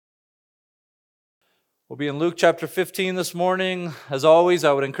We'll be in Luke chapter 15 this morning. As always,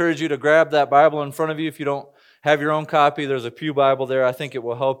 I would encourage you to grab that Bible in front of you. If you don't have your own copy, there's a pew Bible there. I think it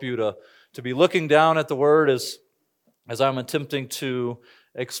will help you to be looking down at the Word as I'm attempting to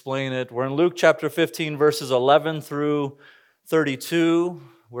explain it. We're in Luke chapter 15, verses 11 through 32.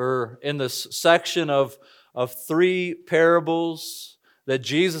 We're in this section of three parables that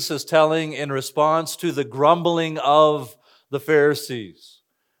Jesus is telling in response to the grumbling of the Pharisees,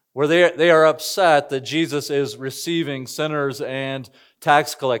 where they are upset that Jesus is receiving sinners and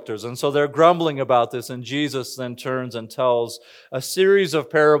tax collectors. And so they're grumbling about this, and Jesus then turns and tells a series of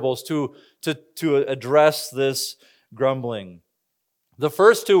parables to address this grumbling. The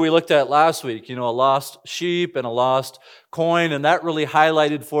first two we looked at last week, a lost sheep and a lost coin, and that really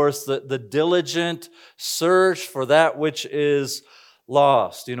highlighted for us the diligent search for that which is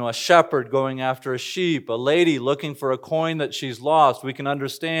lost. A shepherd going after a sheep, a lady looking for a coin that she's lost. We can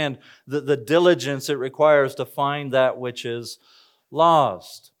understand the diligence it requires to find that which is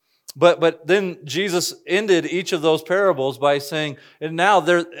lost. But then Jesus ended each of those parables by saying, and now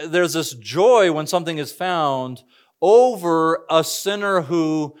there's this joy when something is found over a sinner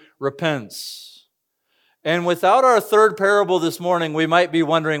who repents. And without our third parable this morning, we might be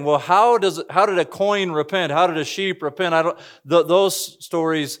wondering, well, how did a coin repent? How did a sheep repent? Those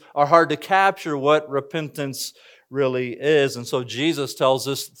stories are hard to capture what repentance really is. And so Jesus tells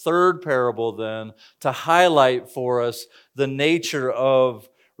this third parable then to highlight for us the nature of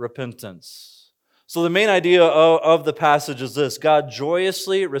repentance. So the main idea of the passage is this: God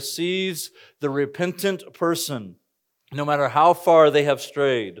joyously receives the repentant person, no matter how far they have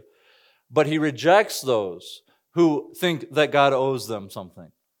strayed. But He rejects those who think that God owes them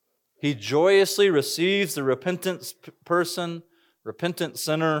something. He joyously receives the repentant person, repentant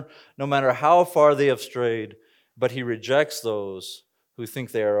sinner, no matter how far they have strayed. But He rejects those who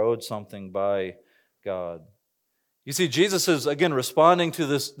think they are owed something by God. You see, Jesus is, again, responding to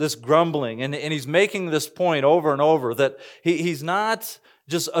this grumbling, and He's making this point over and over that He's not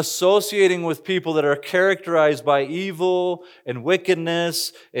just associating with people that are characterized by evil and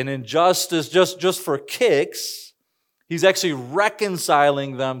wickedness and injustice just for kicks. He's actually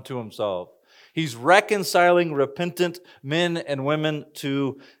reconciling them to Himself. He's reconciling repentant men and women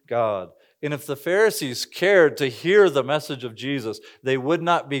to God. And if the Pharisees cared to hear the message of Jesus, they would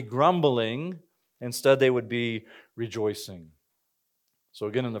not be grumbling. Instead, they would be rejoicing. So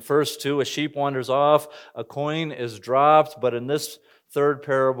again, in the first two, a sheep wanders off, a coin is dropped, but in this third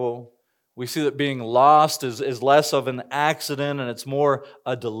parable, we see that being lost is less of an accident, and it's more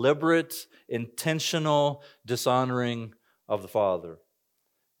a deliberate, intentional dishonoring of the Father.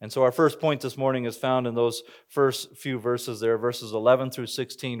 And so our first point this morning is found in those first few verses there, verses 11 through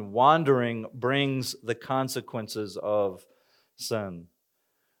 16. Wandering brings the consequences of sin.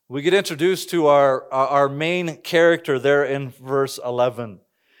 We get introduced to our main character there in verse 11.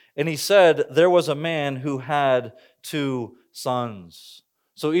 And he said, there was a man who had two sons.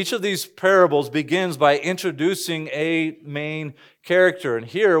 So each of these parables begins by introducing a main character. And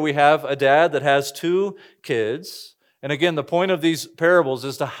here we have a dad that has two kids. And again, the point of these parables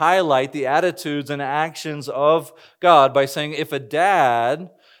is to highlight the attitudes and actions of God by saying, if a dad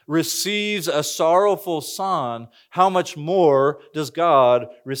receives a sorrowful son, how much more does God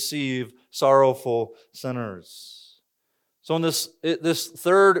receive sorrowful sinners? So in this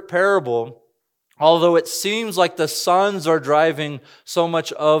third parable, although it seems like the sons are driving so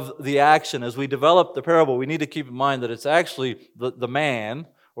much of the action, as we develop the parable, we need to keep in mind that it's actually the man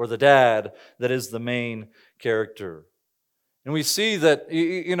or the dad that is the main character. And we see that,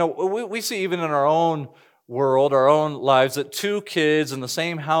 we see even in our own world, our own lives, that two kids in the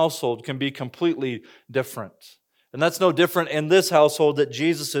same household can be completely different. And that's no different in this household that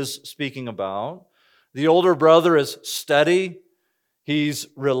Jesus is speaking about. The older brother is steady. He's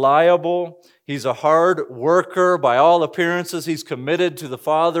reliable. He's a hard worker. By all appearances, he's committed to the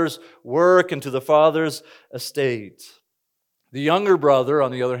father's work and to the father's estate. The younger brother,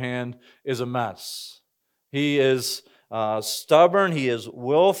 on the other hand, is a mess. He is stubborn. He is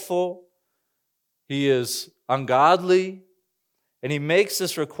willful. He is ungodly. And he makes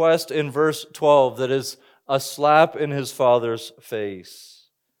this request in verse 12 that is a slap in his father's face.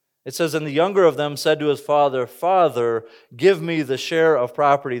 It says, and the younger of them said to his father, Father, give me the share of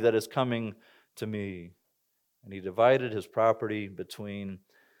property that is coming to me. And he divided his property between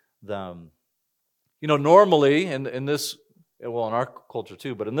them. Normally in this, well, in our culture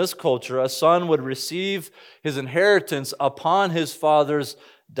too, but in this culture, a son would receive his inheritance upon his father's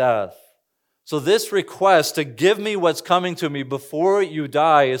death. So this request to give me what's coming to me before you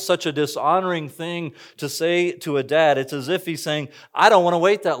die is such a dishonoring thing to say to a dad. It's as if he's saying, I don't want to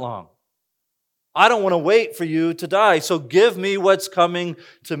wait that long. I don't want to wait for you to die, so give me what's coming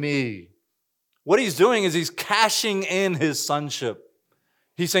to me. What he's doing is he's cashing in his sonship.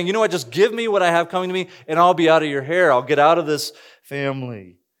 He's saying, you know what, just give me what I have coming to me, and I'll be out of your hair. I'll get out of this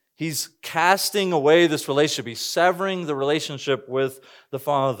family. He's casting away this relationship. He's severing the relationship with the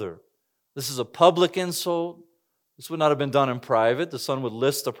Father. This is a public insult. This would not have been done in private. The son would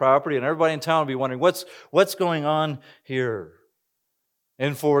list the property, and everybody in town would be wondering, what's going on here?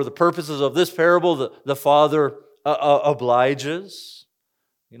 And for the purposes of this parable, the father obliges.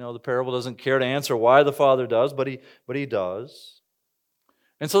 You know, the parable doesn't care to answer why the father does, but he does.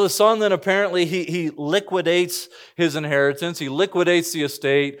 And so the son then apparently, he liquidates his inheritance. He liquidates the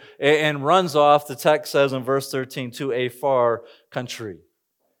estate and runs off, the text says in verse 13, to a far country.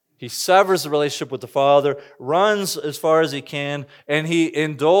 He severs the relationship with the father, runs as far as he can, and he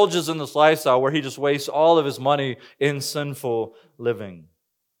indulges in this lifestyle where he just wastes all of his money in sinful living.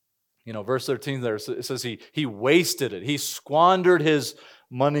 You know, verse 13 there, it says he wasted it. He squandered his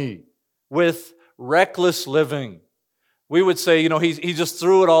money with reckless living. We would say, you know, he just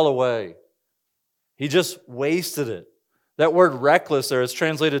threw it all away. He just wasted it. That word reckless there is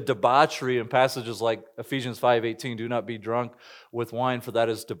translated debauchery in passages like Ephesians 5:18. Do not be drunk with wine, for that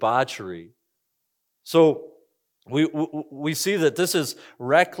is debauchery. So we see that this is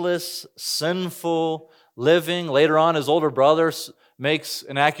reckless, sinful living. Later on, his older brother makes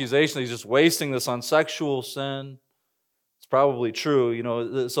an accusation that he's just wasting this on sexual sin. It's probably true, you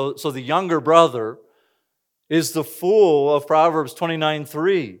know. So the younger brother is the fool of Proverbs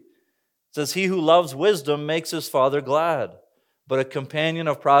 29:3. It says, he who loves wisdom makes his father glad, but a companion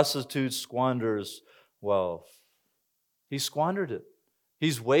of prostitutes squanders wealth. He squandered it.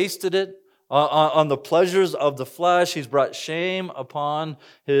 He's wasted it on the pleasures of the flesh. He's brought shame upon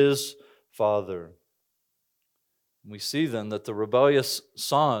his father. We see then that the rebellious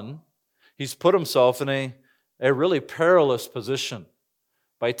son, he's put himself in a really perilous position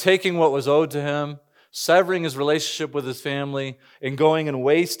by taking what was owed to him, severing his relationship with his family, and going and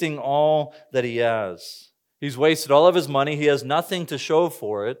wasting all that he has. He's wasted all of his money. He has nothing to show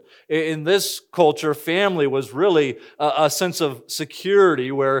for it. In this culture, family was really a sense of security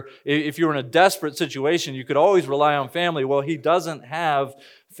where if you were in a desperate situation, you could always rely on family. Well, he doesn't have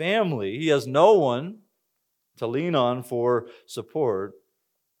family. He has no one to lean on for support.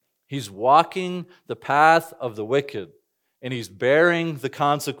 He's walking the path of the wicked, and he's bearing the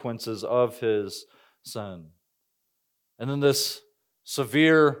consequences of his sin. And then this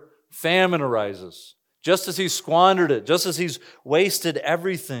severe famine arises, just as he's squandered it, just as he's wasted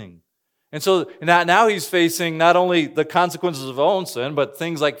everything. And so now he's facing not only the consequences of his own sin, but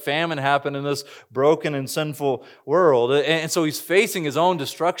things like famine happen in this broken and sinful world. And so he's facing his own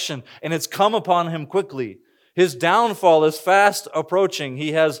destruction, and it's come upon him quickly. His downfall is fast approaching.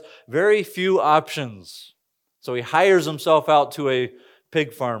 He has very few options. So he hires himself out to a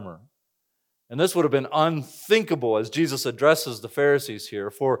pig farmer. And this would have been unthinkable as Jesus addresses the Pharisees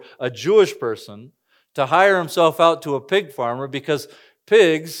here for a Jewish person to hire himself out to a pig farmer, because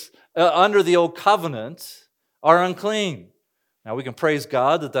pigs under the old covenant are unclean. Now we can praise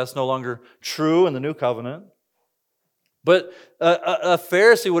God that that's no longer true in the new covenant. But a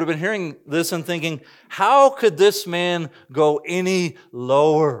Pharisee would have been hearing this and thinking, how could this man go any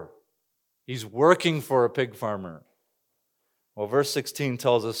lower? He's working for a pig farmer. Well, verse 16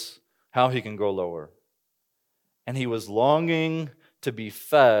 tells us how he can go lower. And he was longing to be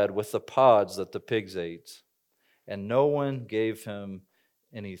fed with the pods that the pigs ate, and no one gave him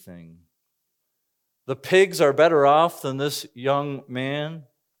anything. The pigs are better off than this young man.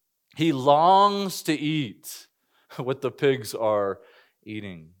 He longs to eat what the pigs are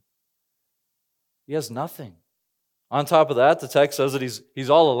eating. He has nothing. On top of that, the text says that he's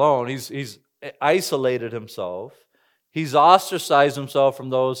all alone. He's isolated himself. He's ostracized himself from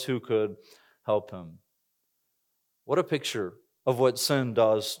those who could help him. What a picture of what sin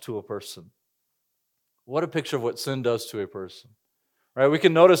does to a person. What a picture of what sin does to a person. Right? We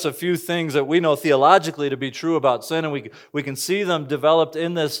can notice a few things that we know theologically to be true about sin, and we can see them developed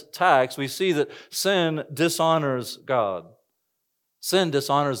in this text. We see that sin dishonors God. Sin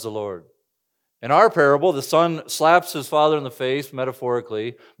dishonors the Lord. In our parable, the son slaps his father in the face,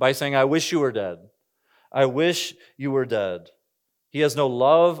 metaphorically, by saying, I wish you were dead. I wish you were dead. He has no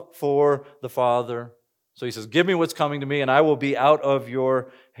love for the father. So he says, give me what's coming to me, and I will be out of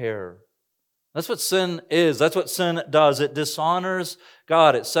your hair. That's what sin is. That's what sin does. It dishonors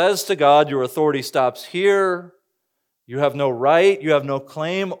God. It says to God, your authority stops here. You have no right. You have no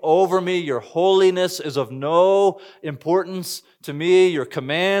claim over me. Your holiness is of no importance to me. Your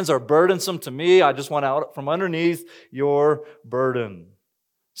commands are burdensome to me. I just want out from underneath your burden.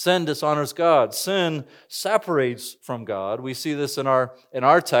 Sin dishonors God. Sin separates from God. We see this in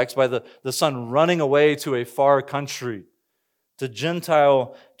our text by the son running away to a far country, to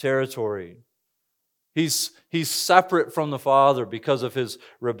Gentile territory. He's separate from the Father because of his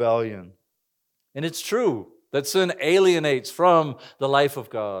rebellion. And it's true that sin alienates from the life of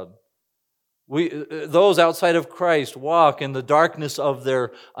God. Those outside of Christ walk in the darkness of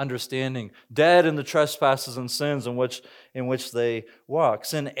their understanding, dead in the trespasses and sins in which they walk.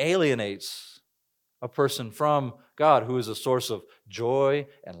 Sin alienates a person from God, who is a source of joy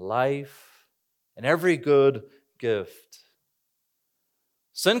and life and every good gift.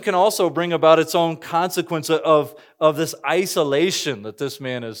 Sin can also bring about its own consequence of this isolation that this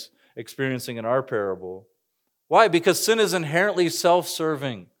man is experiencing in our parable. Why? Because sin is inherently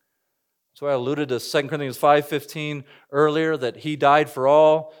self-serving. That's why I alluded to 2 Corinthians 5:15 earlier, that he died for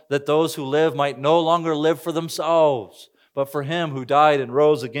all, that those who live might no longer live for themselves, but for him who died and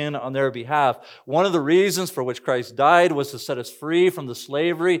rose again on their behalf. One of the reasons for which Christ died was to set us free from the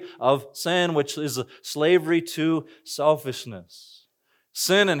slavery of sin, which is a slavery to selfishness.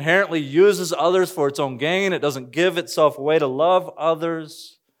 Sin inherently uses others for its own gain. It doesn't give itself away to love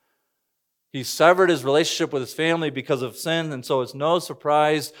others. He severed his relationship with his family because of sin, and so it's no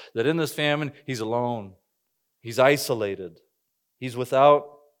surprise that in this famine, he's alone. He's isolated. He's without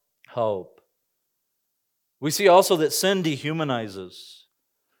hope. We see also that sin dehumanizes.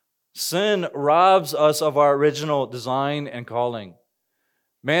 Sin robs us of our original design and calling.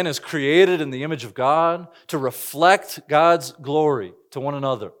 Man is created in the image of God to reflect God's glory to one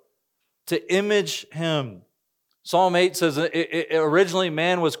another, to image Him. Psalm 8 says originally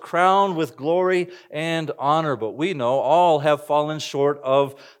man was crowned with glory and honor, but we know all have fallen short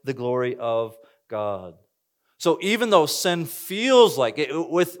of the glory of God. So even though sin feels like,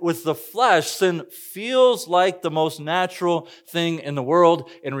 with the flesh, sin feels like the most natural thing in the world,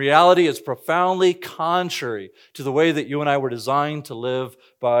 in reality it's profoundly contrary to the way that you and I were designed to live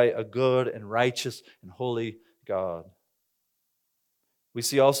by a good and righteous and holy God. We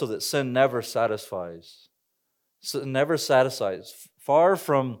see also that sin never satisfies. Sin never satisfies. Far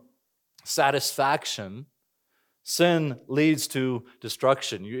from satisfaction, sin leads to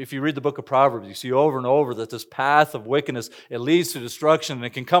destruction. If you read the book of Proverbs, you see over and over that this path of wickedness, it leads to destruction, and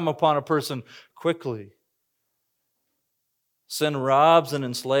it can come upon a person quickly. Sin robs and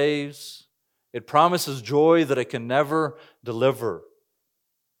enslaves. It promises joy that it can never deliver.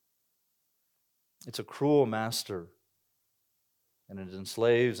 It's a cruel master, and it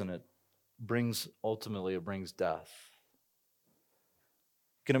enslaves, and it brings death.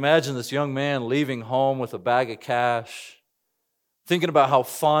 You can imagine this young man leaving home with a bag of cash, thinking about how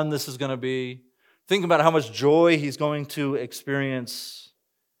fun this is going to be, thinking about how much joy he's going to experience,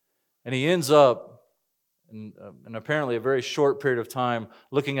 and he ends up, in apparently a very short period of time,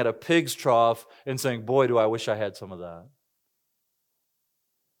 looking at a pig's trough and saying, "Boy, do I wish I had some of that."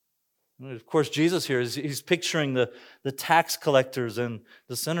 And of course, Jesus here, he's picturing the tax collectors and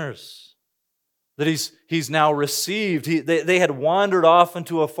the sinners that he's now received. They had wandered off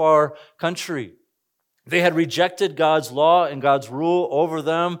into a far country. They had rejected God's law and God's rule over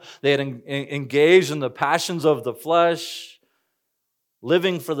them. They had engaged in the passions of the flesh,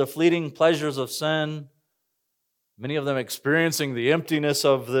 living for the fleeting pleasures of sin. Many of them experiencing the emptiness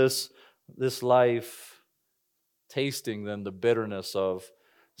of this life, tasting then the bitterness of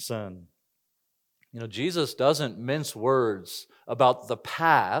sin. Jesus doesn't mince words about the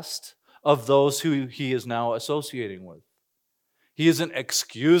past of those who he is now associating with. He isn't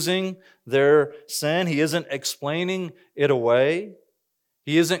excusing their sin. He isn't explaining it away.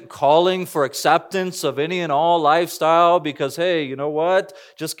 He isn't calling for acceptance of any and all lifestyle because, hey, you know what?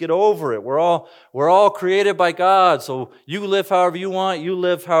 Just get over it. We're all created by God, so you live however you want, you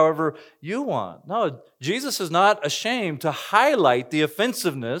live however you want. No, Jesus is not ashamed to highlight the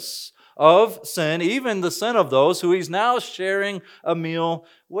offensiveness of sin, even the sin of those who he's now sharing a meal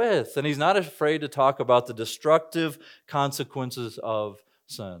with. And he's not afraid to talk about the destructive consequences of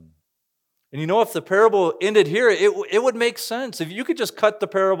sin. And if the parable ended here, it would make sense. If you could just cut the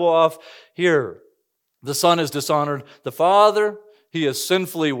parable off here. The son has dishonored the father. He has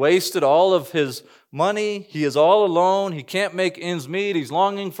sinfully wasted all of his money. He is all alone. He can't make ends meet. He's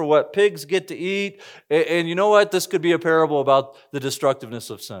longing for what pigs get to eat. And you know what? This could be a parable about the destructiveness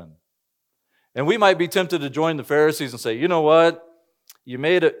of sin. And we might be tempted to join the Pharisees and say, you know what? You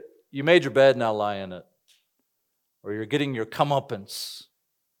made your bed, now lie in it. Or you're getting your comeuppance.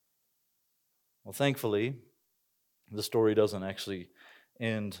 Well, thankfully, the story doesn't actually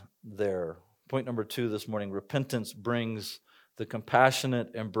end there. Point number 2 this morning, repentance brings the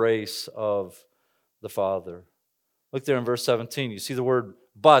compassionate embrace of the Father. Look there in verse 17. You see the word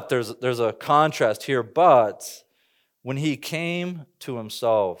but. There's a contrast here. But when he came to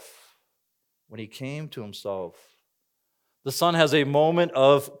himself, the son has a moment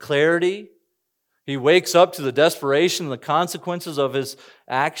of clarity. He wakes up to the desperation and the consequences of his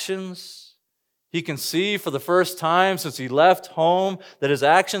actions. He can see for the first time since he left home that his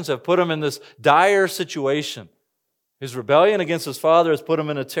actions have put him in this dire situation. His rebellion against his father has put him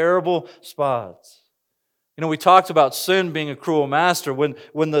in a terrible spot. You know, we talked about sin being a cruel master. When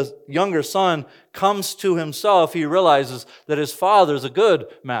the younger son comes to himself, he realizes that his father is a good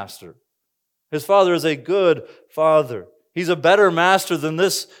master. His father is a good father. He's a better master than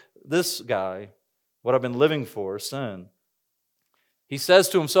this guy, what I've been living for, sin. He says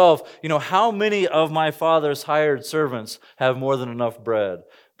to himself, you know, how many of my father's hired servants have more than enough bread,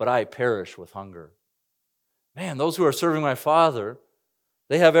 but I perish with hunger? Man, those who are serving my father,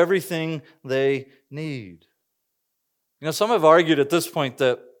 they have everything they need. You know, some have argued at this point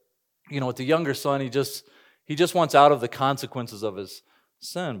that, you know, with the younger son, he just wants out of the consequences of his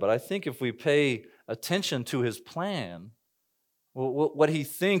sin. But I think if we pay attention to his plan, what he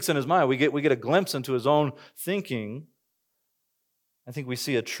thinks in his mind, we get a glimpse into his own thinking. I think we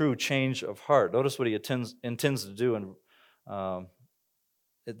see a true change of heart. Notice what he intends to do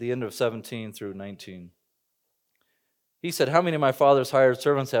at the end of 17 through 19. He said, how many of my father's hired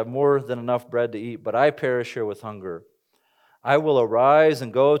servants have more than enough bread to eat, but I perish here with hunger? I will arise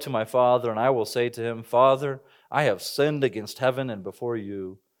and go to my father, and I will say to him, Father, I have sinned against heaven and before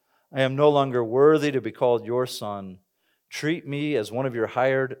you. I am no longer worthy to be called your son. Treat me as one of your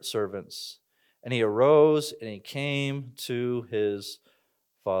hired servants. And he arose and he came to his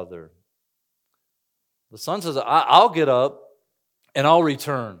father. The son says, I'll get up and I'll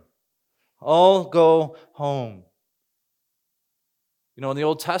return. I'll go home. You know, in the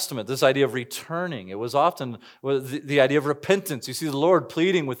Old Testament, this idea of returning, it was often the idea of repentance. You see the Lord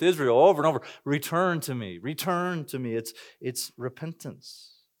pleading with Israel over and over, return to me, return to me. It's repentance.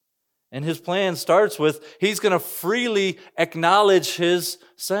 And his plan starts with, he's going to freely acknowledge his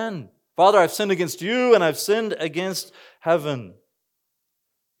sin. Father, I've sinned against you and I've sinned against heaven.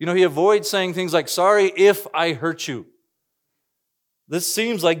 You know, he avoids saying things like, sorry if I hurt you. This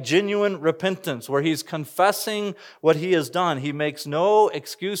seems like genuine repentance where he's confessing what he has done. He makes no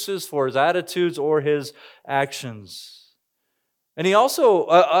excuses for his attitudes or his actions. And he also,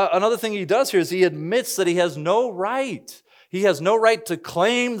 another thing he does here is he admits that he has no right. He has no right to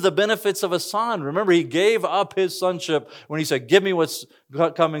claim the benefits of a son. Remember, he gave up his sonship when he said, give me what's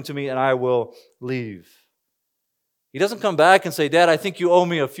coming to me and I will leave. He doesn't come back and say, Dad, I think you owe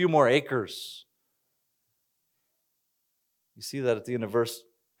me a few more acres. You see that at the end of verse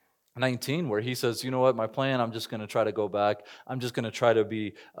 19 where he says, you know what, my plan, I'm just going to try to go back. I'm just going to try to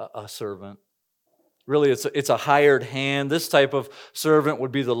be a servant. Really, it's a hired hand. This type of servant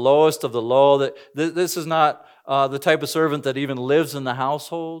would be the lowest of the low. This is not the type of servant that even lives in the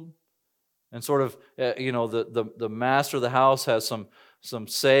household. And sort of, the master of the house has some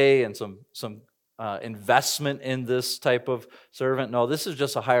say and some investment in this type of servant. No, this is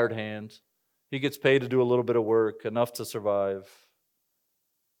just a hired hand. He gets paid to do a little bit of work, enough to survive.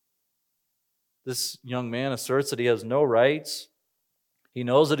 This young man asserts that he has no rights. He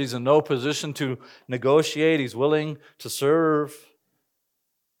knows that he's in no position to negotiate. He's willing to serve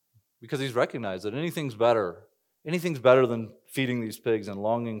because he's recognized that anything's better. Anything's better than feeding these pigs and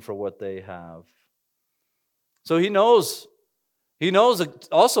longing for what they have. So he knows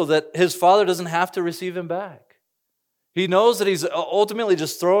also that his father doesn't have to receive him back. He knows that he's ultimately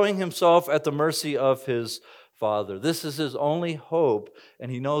just throwing himself at the mercy of his father. This is his only hope, and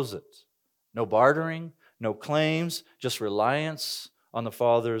he knows it. No bartering, no claims, just reliance on the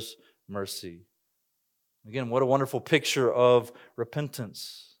Father's mercy. Again, what a wonderful picture of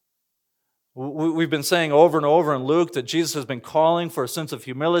repentance. We've been saying over and over in Luke that Jesus has been calling for a sense of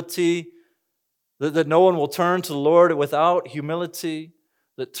humility, that no one will turn to the Lord without humility,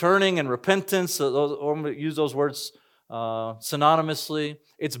 that turning and repentance, or use those words synonymously,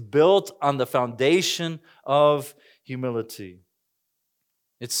 it's built on the foundation of humility.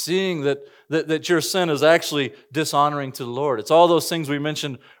 It's seeing that your sin is actually dishonoring to the Lord. It's all those things we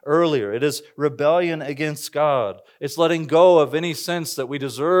mentioned earlier. It is rebellion against God. It's letting go of any sense that we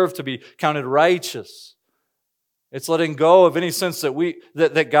deserve to be counted righteous. It's letting go of any sense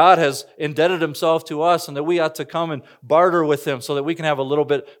that God has indebted himself to us and that we ought to come and barter with him so that we can have a little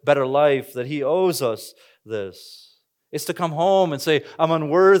bit better life, that he owes us this. It's to come home and say, I'm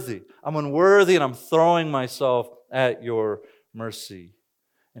unworthy and I'm throwing myself at your mercy.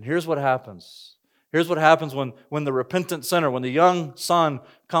 And here's what happens. Here's what happens when the repentant sinner, when the young son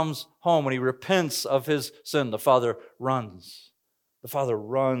comes home, when he repents of his sin, the father runs. The Father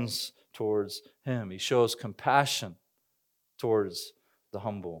runs towards him. He shows compassion towards the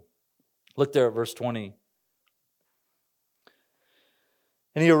humble. Look there at verse 20.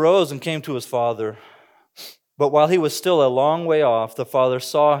 And he arose and came to his father. But while he was still a long way off, the father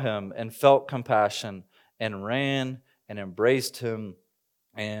saw him and felt compassion and ran and embraced him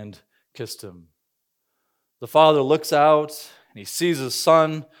and kissed him. The father looks out and he sees his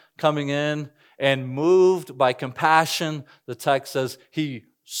son coming in, and moved by compassion, the text says he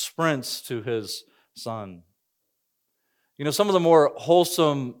sprints to his son. You know, some of the more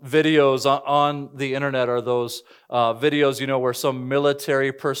wholesome videos on the internet are those videos, where some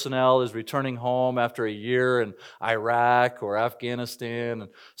military personnel is returning home after a year in Iraq or Afghanistan.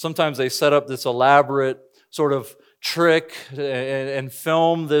 And sometimes they set up this elaborate sort of trick and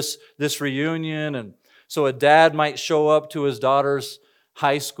film this reunion. And so a dad might show up to his daughter's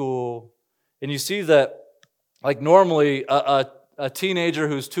high school, and you see that, like, normally a teenager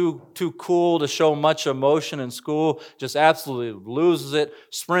who's too cool to show much emotion in school just absolutely loses it,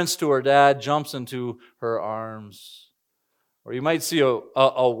 sprints to her dad, jumps into her arms. Or you might see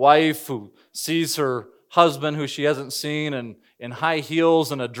a wife who sees her husband who she hasn't seen and in high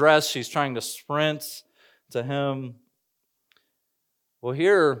heels and a dress, she's trying to sprint to him. Well,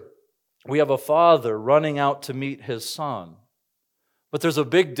 here we have a father running out to meet his son. But there's a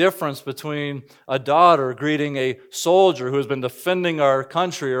big difference between a daughter greeting a soldier who has been defending our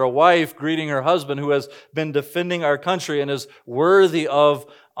country, or a wife greeting her husband who has been defending our country and is worthy of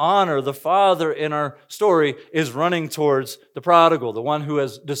honor. The father in our story is running towards the prodigal, the one who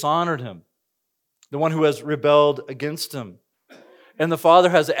has dishonored him, the one who has rebelled against him. And the father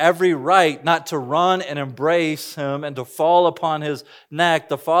has every right not to run and embrace him and to fall upon his neck.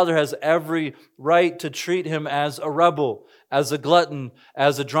 The father has every right to treat him as a rebel, as a glutton,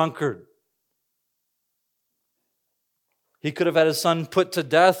 as a drunkard. He could have had his son put to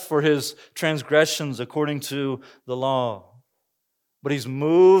death for his transgressions according to the law. But he's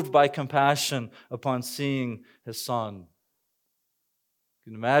moved by compassion upon seeing his son.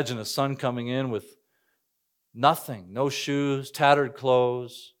 You can imagine a son coming in with nothing, no shoes, tattered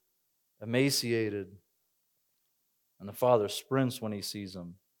clothes, emaciated. And the father sprints when he sees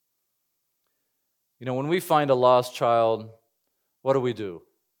him. When we find a lost child, what do?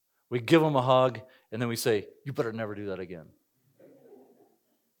 We give him a hug, and then we say, "You better never do that again."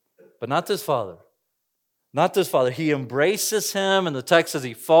 But not this father. Not this father. He embraces him, and the text says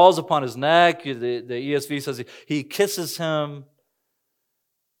he falls upon his neck. The ESV says he kisses him.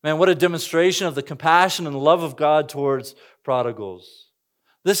 Man, what a demonstration of the compassion and love of God towards prodigals.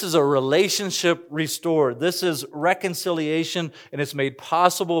 This is a relationship restored. This is reconciliation, and it's made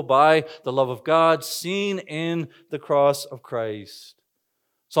possible by the love of God seen in the cross of Christ.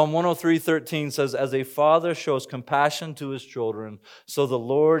 Psalm 103:13 says, "As a father shows compassion to his children, so the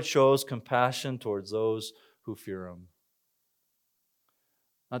Lord shows compassion towards those who fear him."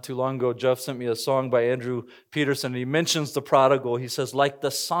 Not too long ago, Jeff sent me a song by Andrew Peterson, and he mentions the prodigal. He says, "Like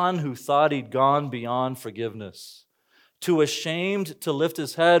the son who thought he'd gone beyond forgiveness, too ashamed to lift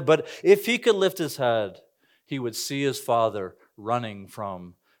his head, but if he could lift his head, he would see his father running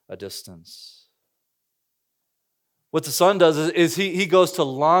from a distance." What the son does is he goes to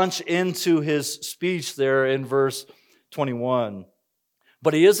launch into his speech there in verse 21,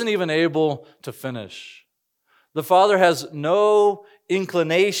 but he isn't even able to finish. The father has no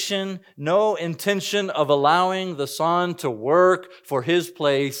inclination, no intention of allowing the son to work for his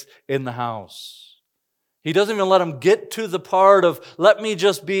place in the house. He doesn't even let him get to the part of, "Let me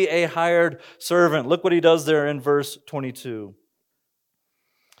just be a hired servant." Look what he does there in verse 22.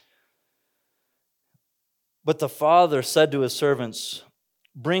 But the father said to his servants,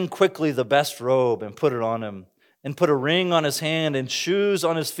 "Bring quickly the best robe and put it on him, and put a ring on his hand and shoes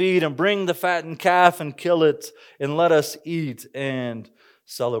on his feet, and bring the fattened calf and kill it, and let us eat and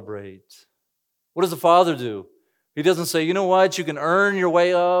celebrate." What does the father do? He doesn't say, "You know what, you can earn your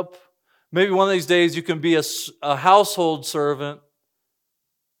way up. Maybe one of these days you can be a household servant."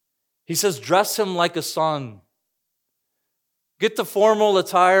 He says, dress him like a son. Get the formal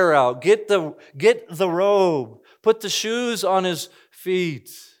attire out. Get the robe. Put the shoes on his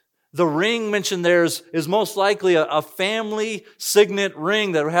feet. The ring mentioned there is most likely a family signet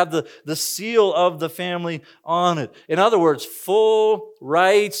ring that would have the seal of the family on it. In other words, full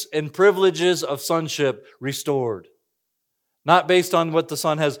rights and privileges of sonship restored. Not based on what the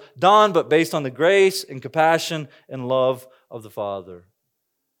son has done, but based on the grace and compassion and love of the Father.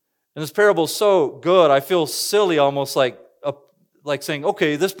 And this parable is so good, I feel silly almost like saying,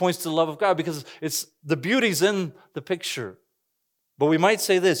 okay, this points to the love of God, because it's the beauty's in the picture. But we might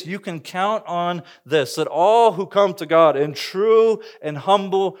say this, you can count on this, that all who come to God in true and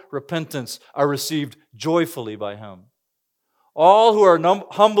humble repentance are received joyfully by Him. All who are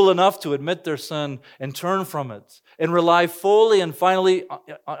humble enough to admit their sin and turn from it and rely fully and finally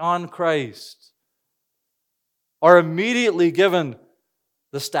on Christ are immediately given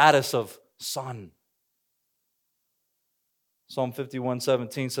the status of son. Psalm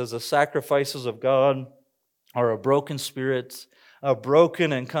 51:17 says, the sacrifices of God are a broken spirit, a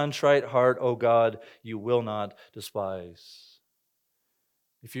broken and contrite heart, O God, you will not despise.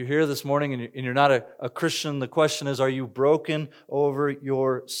 If you're here this morning and you're not a Christian, the question is, are you broken over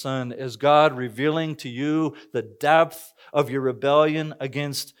your sin? Is God revealing to you the depth of your rebellion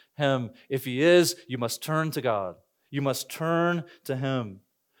against Him? If He is, you must turn to God. You must turn to Him,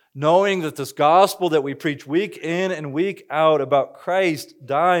 knowing that this gospel that we preach week in and week out about Christ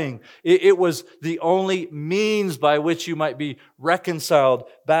dying, it was the only means by which you might be reconciled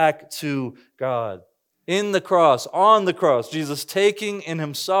back to God. In the cross, on the cross, Jesus taking in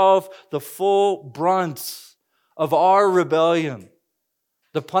Himself the full brunt of our rebellion,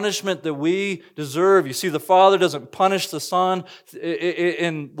 the punishment that we deserve. You see, the Father doesn't punish the Son.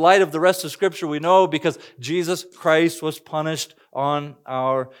 In light of the rest of Scripture, we know because Jesus Christ was punished on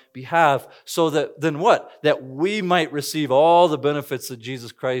our behalf. So that then what? That we might receive all the benefits that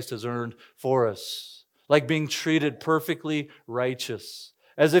Jesus Christ has earned for us. Like being treated perfectly righteous.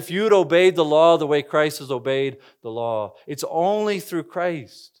 As if you'd obeyed the law the way Christ has obeyed the law. It's only through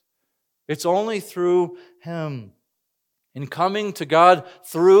Christ. It's only through Him. In coming to God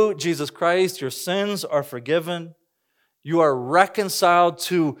through Jesus Christ, your sins are forgiven. You are reconciled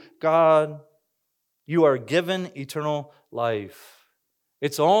to God. You are given eternal life.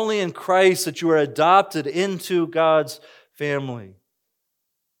 It's only in Christ that you are adopted into God's family.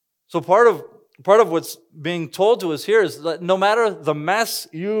 So part of what's being told to us here is that no matter the mess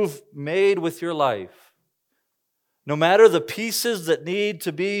you've made with your life, no matter the pieces that need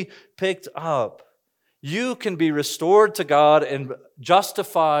to be picked up, you can be restored to God and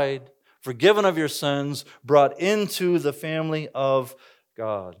justified, forgiven of your sins, brought into the family of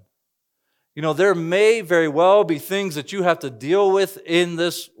God. You know, there may very well be things that you have to deal with in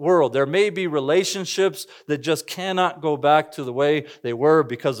this world. There may be relationships that just cannot go back to the way they were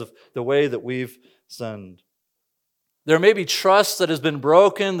because of the way that we've sinned. There may be trust that has been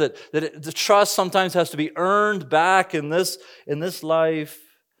broken, that the trust sometimes has to be earned back in this life.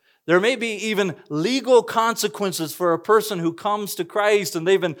 There may be even legal consequences for a person who comes to Christ and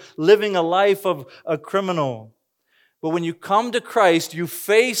they've been living a life of a criminal. But when you come to Christ, you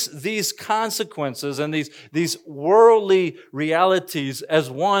face these consequences and these worldly realities as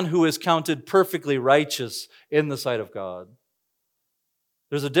one who is counted perfectly righteous in the sight of God.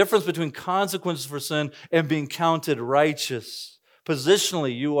 There's a difference between consequences for sin and being counted righteous.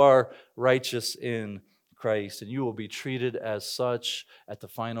 Positionally, you are righteous in Christ, and you will be treated as such at the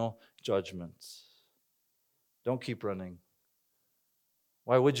final judgment. Don't keep running.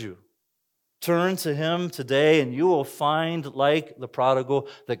 Why would you? Turn to Him today, and you will find, like the prodigal,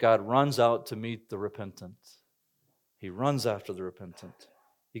 that God runs out to meet the repentant. He runs after the repentant.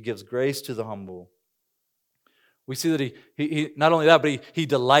 He gives grace to the humble. We see that he not only that, but he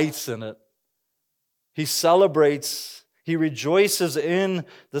delights in it. He celebrates, he rejoices in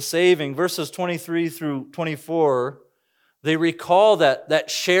the saving. Verses 23 through 24, they recall that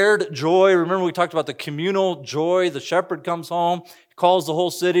shared joy. Remember we talked about the communal joy. The shepherd comes home, calls the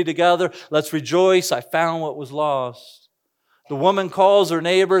whole city together. Let's rejoice, I found what was lost. The woman calls her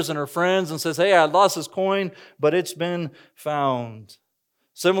neighbors and her friends and says, hey, I lost this coin, but it's been found.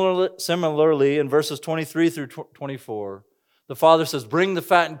 Similarly, in verses 23 through 24, the Father says, bring the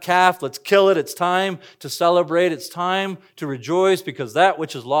fattened calf, let's kill it. It's time to celebrate. It's time to rejoice because that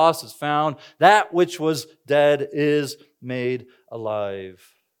which is lost is found. That which was dead is made alive.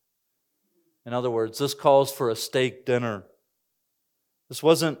 In other words, this calls for a steak dinner. This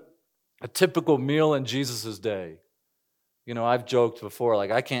wasn't a typical meal in Jesus' day. You know, I've joked before,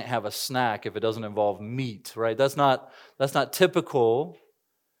 like I can't have a snack if it doesn't involve meat, right? That's not typical.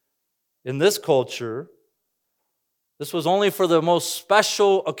 In this culture, this was only for the most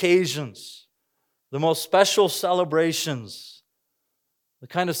special occasions, the most special celebrations. The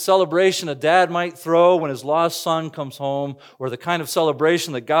kind of celebration a dad might throw when his lost son comes home, or the kind of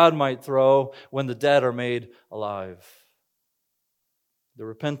celebration that God might throw when the dead are made alive. The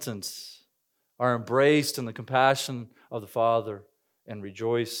repentants are embraced in the compassion of the Father and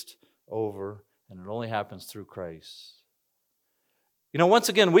rejoiced over, and it only happens through Christ. You know, once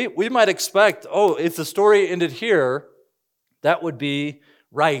again, we might expect, if the story ended here, that would be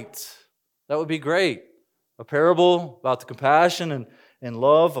right. That would be great. a parable about the compassion and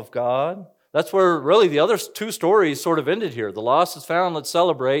love of God. That's where really the other two stories sort of ended here. The lost is found, let's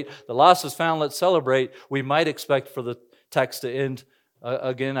celebrate. The lost is found, let's celebrate. We might expect for the text to end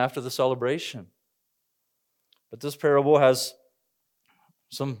again after the celebration. But this parable has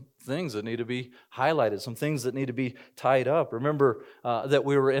some things that need to be highlighted, some things that need to be tied up. Remember that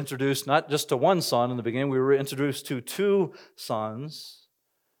we were introduced not just to one son in the beginning, we were introduced to two sons.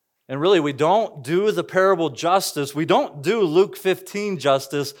 And really, we don't do the parable justice. We don't do Luke 15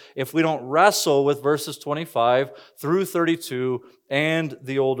 justice if we don't wrestle with verses 25 through 32 and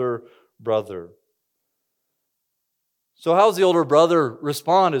the older brother. So how's the older brother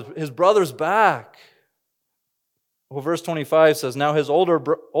respond? His brother's back. Well, verse 25 says, "Now his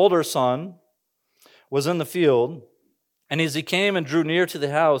older son was in the field, and as he came and drew near to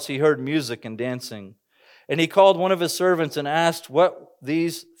the house, he heard music and dancing. And he called one of his servants and asked what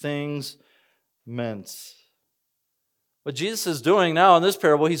these things meant." What Jesus is doing now in this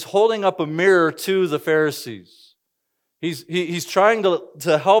parable, he's holding up a mirror to the Pharisees. He's trying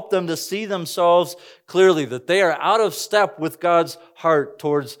to help them to see themselves clearly, that they are out of step with God's heart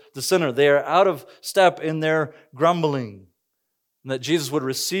towards the sinner. They are out of step in their grumbling, and that Jesus would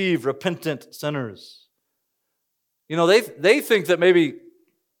receive repentant sinners. You know, they think that maybe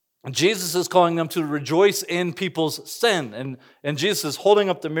Jesus is calling them to rejoice in people's sin, and Jesus is holding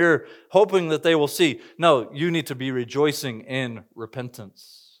up the mirror, hoping that they will see. No, you need to be rejoicing in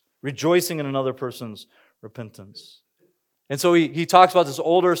repentance, rejoicing in another person's repentance. And so he talks about this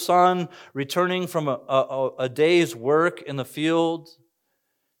older son returning from a day's work in the field.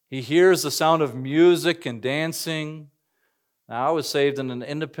 He hears the sound of music and dancing. Now, I was saved in an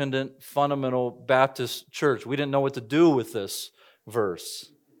independent, fundamental Baptist church. We didn't know what to do with this verse.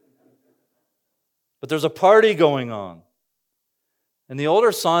 But there's a party going on. And the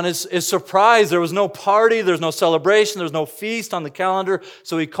older son is surprised. There was no party, there's no celebration, there's no feast on the calendar.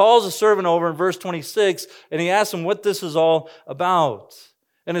 So he calls a servant over in verse 26, and he asks him what this is all about.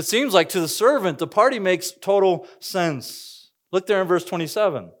 And it seems like to the servant, the party makes total sense. Look there in verse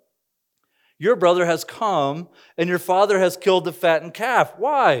 27. "Your brother has come, and your father has killed the fattened calf."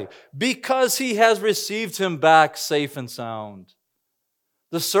 Why? "Because he has received him back safe and sound."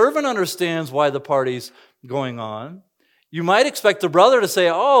 The servant understands why the party's going on. You might expect the brother to say,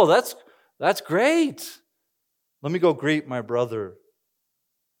 "Oh, that's great. Let me go greet my brother."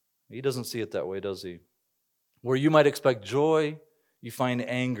 He doesn't see it that way, does he? Where you might expect joy, you find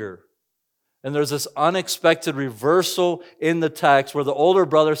anger. And there's this unexpected reversal in the text where the older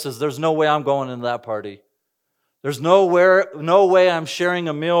brother says, "There's no way I'm going into that party. There's no way I'm sharing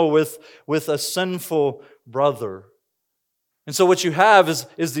a meal with a sinful brother." And so what you have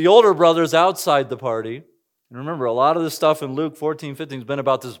is the older brother's outside the party. And remember, a lot of this stuff in Luke 14, 15 has been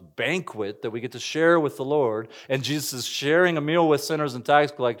about this banquet that we get to share with the Lord. And Jesus is sharing a meal with sinners and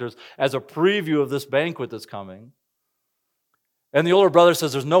tax collectors as a preview of this banquet that's coming. And the older brother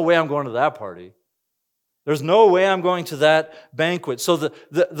says, "There's no way I'm going to that party. There's no way I'm going to that banquet." So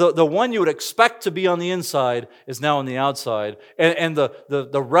the one you would expect to be on the inside is now on the outside. And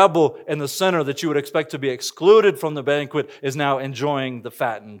the rebel and the sinner that you would expect to be excluded from the banquet is now enjoying the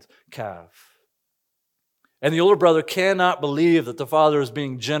fattened calf. And the older brother cannot believe that the father is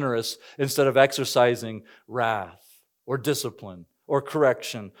being generous instead of exercising wrath or discipline or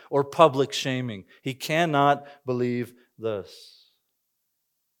correction or public shaming. He cannot believe this.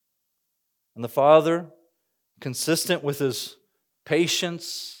 And the father, consistent with his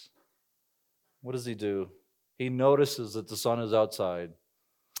patience, what does he do? He notices that the son is outside.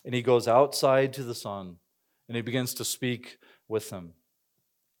 And he goes outside to the son and he begins to speak with him.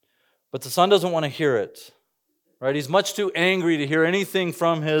 But the son doesn't want to hear it. Right? He's much too angry to hear anything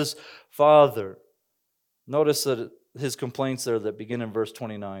from his father. Notice that his complaints there that begin in verse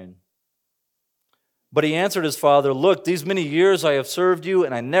 29. "But he answered his father, 'Look, these many years I have served you,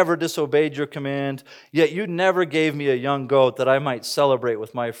 and I never disobeyed your command. Yet you never gave me a young goat that I might celebrate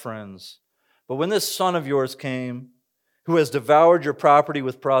with my friends. But when this son of yours came, who has devoured your property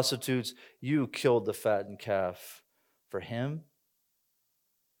with prostitutes, you killed the fattened calf for him.'"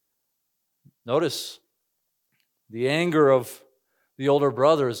 Notice the anger of the older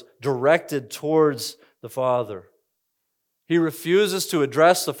brother is directed towards the father. He refuses to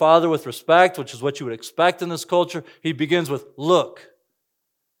address the father with respect, which is what you would expect in this culture. He begins with, "Look."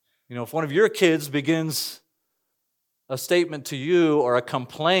 You know, if one of your kids begins a statement to you or a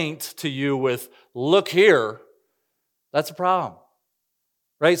complaint to you with, "Look here," that's a problem.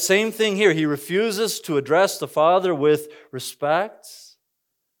 Right? Same thing here. He refuses to address the father with respect.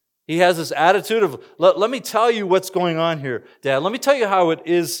 He has this attitude of, let me tell you what's going on here, Dad. Let me tell you how it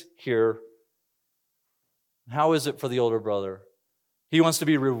is here. How is it for the older brother? He wants to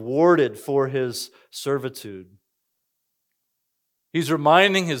be rewarded for his servitude. He's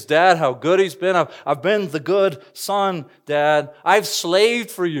reminding his dad how good he's been. I've been the good son, Dad. I've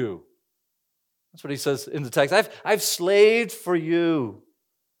slaved for you. That's what he says in the text. I've slaved for you.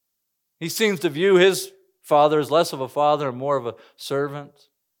 He seems to view his father as less of a father and more of a servant.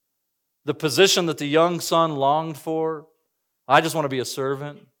 The position that the young son longed for, I just want to be a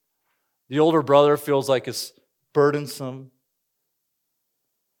servant. The older brother feels like it's burdensome.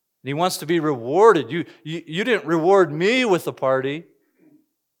 He wants to be rewarded. You didn't reward me with the party.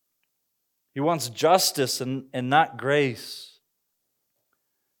 He wants justice and not grace.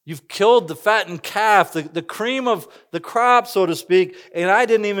 You've killed the fattened calf, the cream of the crop, so to speak, and I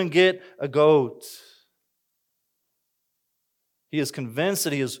didn't even get a goat. He is convinced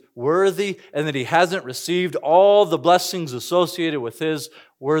that he is worthy and that he hasn't received all the blessings associated with his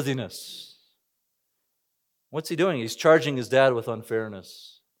worthiness. What's he doing? He's charging his dad with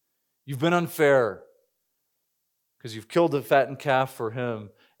unfairness. You've been unfair because you've killed the fattened calf for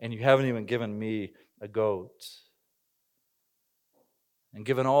him and you haven't even given me a goat. And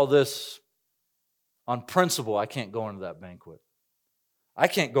given all this, on principle, I can't go into that banquet. I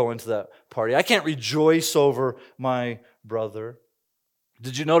can't go into that party. I can't rejoice over my brother.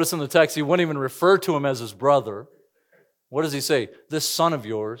 Did you notice in the text, he wouldn't even refer to him as his brother. What does he say? This son of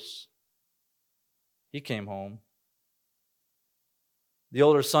yours, he came home. The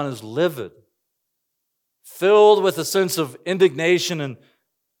older son is livid, filled with a sense of indignation and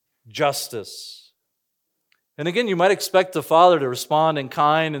justice. And again, you might expect the father to respond in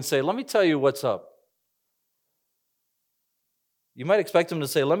kind and say, let me tell you what's up. You might expect him to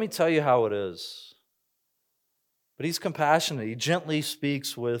say, let me tell you how it is. But he's compassionate. He gently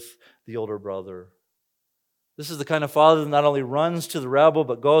speaks with the older brother. This is the kind of father that not only runs to the rebel,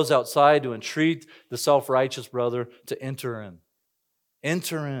 but goes outside to entreat the self-righteous brother to enter in.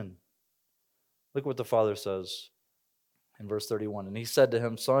 Enter in. Look what the father says in verse 31. And he said to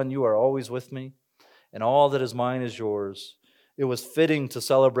him, Son, you are always with me, and all that is mine is yours. It was fitting to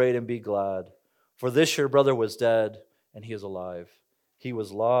celebrate and be glad. For this your brother was dead, and he is alive. He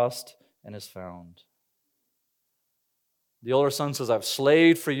was lost and is found. The older son says, I've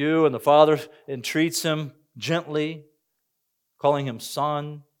slaved for you, and the father entreats him gently, calling him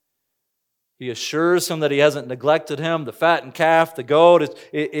son. He assures him that he hasn't neglected him. The fattened calf, the goat,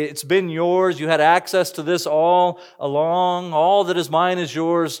 it's been yours. You had access to this all along. All that is mine is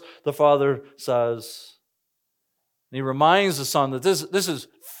yours, the father says. And he reminds the son that this is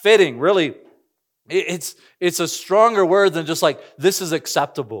fitting, really. It's a stronger word than just like, this is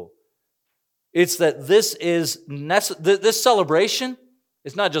acceptable. It's that this is this celebration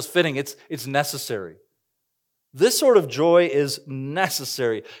is not just fitting, it's necessary. This sort of joy is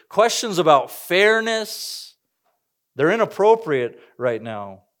necessary. Questions about fairness, they're inappropriate right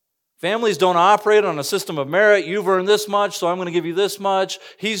now. Families don't operate on a system of merit. You've earned this much, so I'm going to give you this much.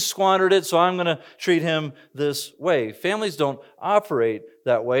 He's squandered it, so I'm going to treat him this way. Families don't operate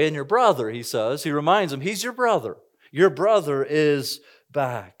that way. And your brother, he says, he reminds him, he's your brother. Your brother is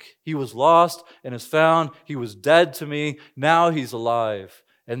back. He was lost and is found. He was dead to me. Now he's alive.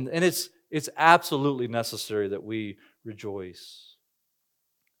 And it's absolutely necessary that we rejoice.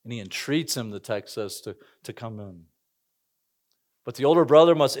 And he entreats him, the text says, to come in. But the older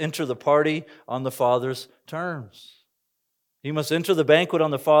brother must enter the party on the father's terms. He must enter the banquet on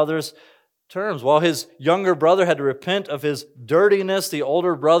the father's terms. While his younger brother had to repent of his dirtiness, the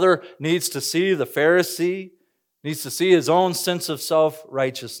older brother needs to see the Pharisee, needs to see his own sense of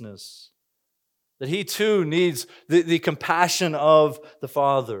self-righteousness. That he too needs the compassion of the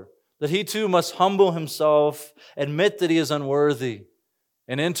father. That he too must humble himself, admit that he is unworthy,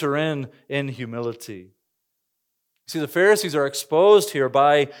 and enter in humility. See, the Pharisees are exposed here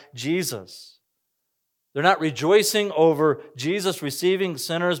by Jesus. They're not rejoicing over Jesus receiving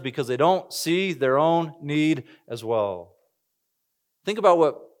sinners because they don't see their own need as well. Think about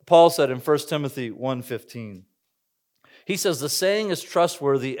what Paul said in 1 Timothy 1:15. He says, the saying is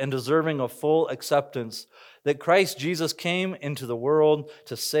trustworthy and deserving of full acceptance, that Christ Jesus came into the world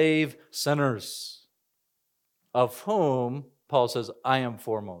to save sinners, of whom, Paul says, I am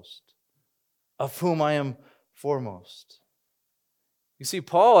foremost. Of whom I am foremost. You see,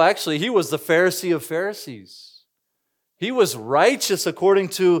 Paul actually, he was the Pharisee of Pharisees. He was righteous according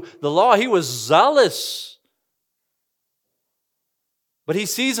to the law. He was zealous. But he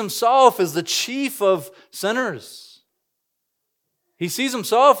sees himself as the chief of sinners. He sees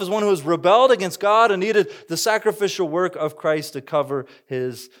himself as one who has rebelled against God and needed the sacrificial work of Christ to cover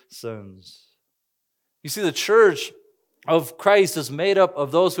his sins. You see, the church of Christ is made up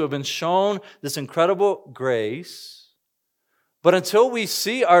of those who have been shown this incredible grace. But until we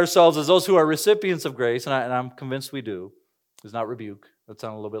see ourselves as those who are recipients of grace, and I'm convinced we do, it's not rebuke. That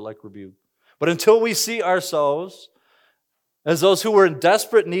sounds a little bit like rebuke. But until we see ourselves as those who were in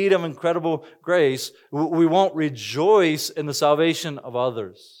desperate need of incredible grace, we won't rejoice in the salvation of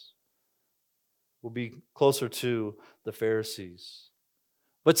others. We'll be closer to the Pharisees.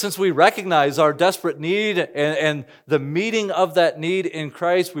 But since we recognize our desperate need and the meeting of that need in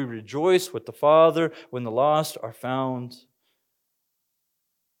Christ, we rejoice with the Father when the lost are found.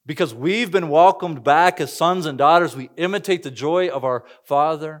 Because we've been welcomed back as sons and daughters, we imitate the joy of our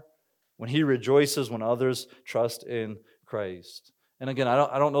Father when He rejoices when others trust in Christ. And again,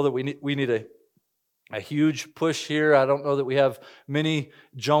 I don't know that we need a huge push here. I don't know that we have many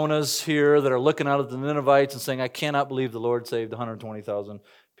Jonahs here that are looking out at the Ninevites and saying, I cannot believe the Lord saved 120,000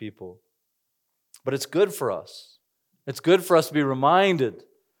 people. But it's good for us. It's good for us to be reminded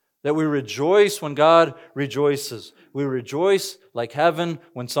that we rejoice when God rejoices. We rejoice like heaven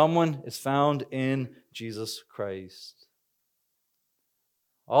when someone is found in Jesus Christ.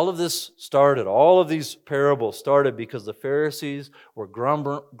 All of this started, all of these parables started because the Pharisees were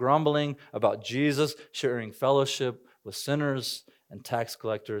grumbling about Jesus sharing fellowship with sinners and tax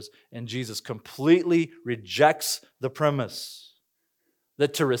collectors, and Jesus completely rejects the premise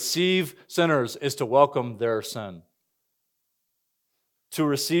that to receive sinners is to welcome their sin. To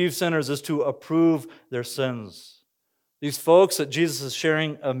receive sinners is to approve their sins. These folks that Jesus is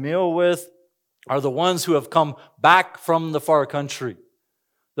sharing a meal with are the ones who have come back from the far country.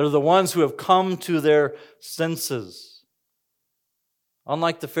 They're the ones who have come to their senses.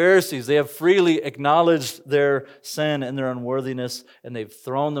 Unlike the Pharisees, they have freely acknowledged their sin and their unworthiness, and they've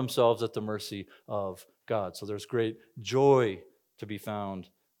thrown themselves at the mercy of God. So there's great joy to be found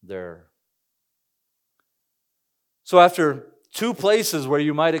there. So after two places where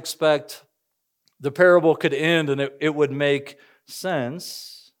you might expect the parable could end and it would make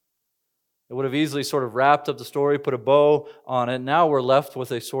sense, it would have easily sort of wrapped up the story, put a bow on it. Now we're left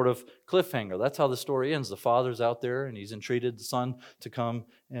with a sort of cliffhanger. That's how the story ends. The father's out there and he's entreated the son to come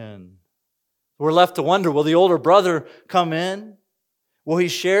in. We're left to wonder, will the older brother come in? Will he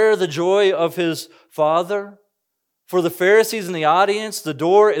share the joy of his father? For the Pharisees in the audience, the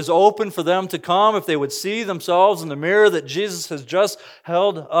door is open for them to come if they would see themselves in the mirror that Jesus has just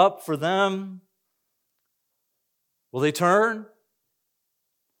held up for them. Will they turn?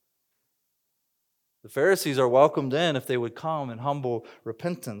 The Pharisees are welcomed in if they would come in humble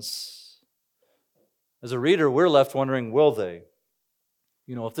repentance. As a reader, we're left wondering, will they?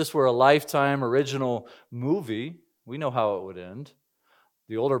 You know, if this were a Lifetime original movie, we know how it would end.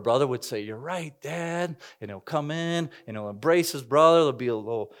 The older brother would say, you're right, Dad. And he'll come in and he'll embrace his brother. There'll be a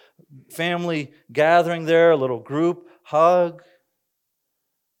little family gathering there, a little group hug.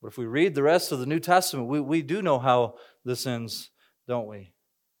 But if we read the rest of the New Testament, we do know how this ends, don't we?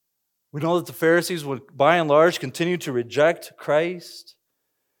 We know that the Pharisees would, by and large, continue to reject Christ.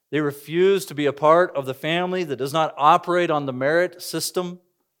 They refuse to be a part of the family that does not operate on the merit system.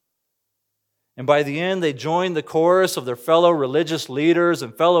 And by the end, they join the chorus of their fellow religious leaders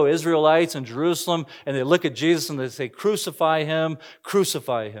and fellow Israelites in Jerusalem, and they look at Jesus and they say, crucify him,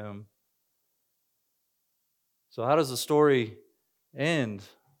 crucify him. So how does the story end?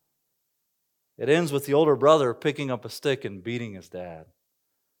 It ends with the older brother picking up a stick and beating his dad.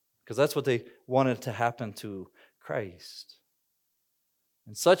 Because that's what they wanted to happen to Christ.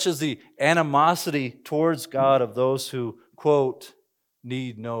 And such is the animosity towards God of those who, quote,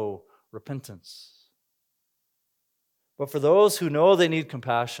 need no repentance. But for those who know they need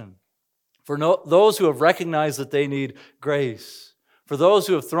compassion, for those who have recognized that they need grace, for those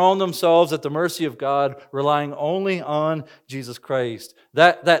who have thrown themselves at the mercy of God, relying only on Jesus Christ,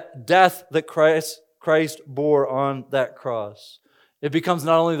 that death that Christ bore on that cross, it becomes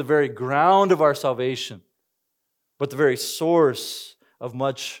not only the very ground of our salvation, but the very source of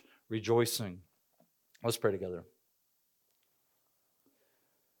much rejoicing. Let's pray together.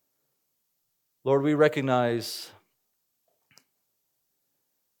 Lord, we recognize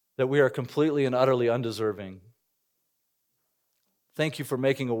that we are completely and utterly undeserving. Thank you for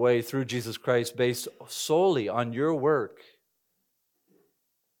making a way through Jesus Christ based solely on your work,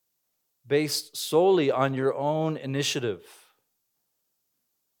 based solely on your own initiative.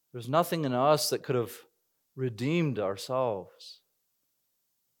 There's nothing in us that could have redeemed ourselves.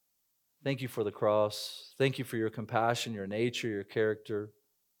 Thank you for the cross. Thank you for your compassion, your nature, your character.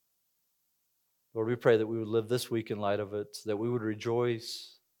 Lord, we pray that we would live this week in light of it, that we would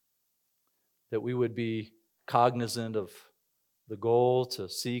rejoice, that we would be cognizant of the goal to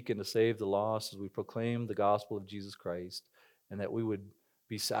seek and to save the lost as we proclaim the gospel of Jesus Christ, and that we would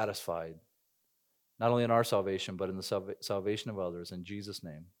be satisfied, not only in our salvation, but in the salvation of others. In Jesus'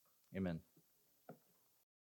 name, amen.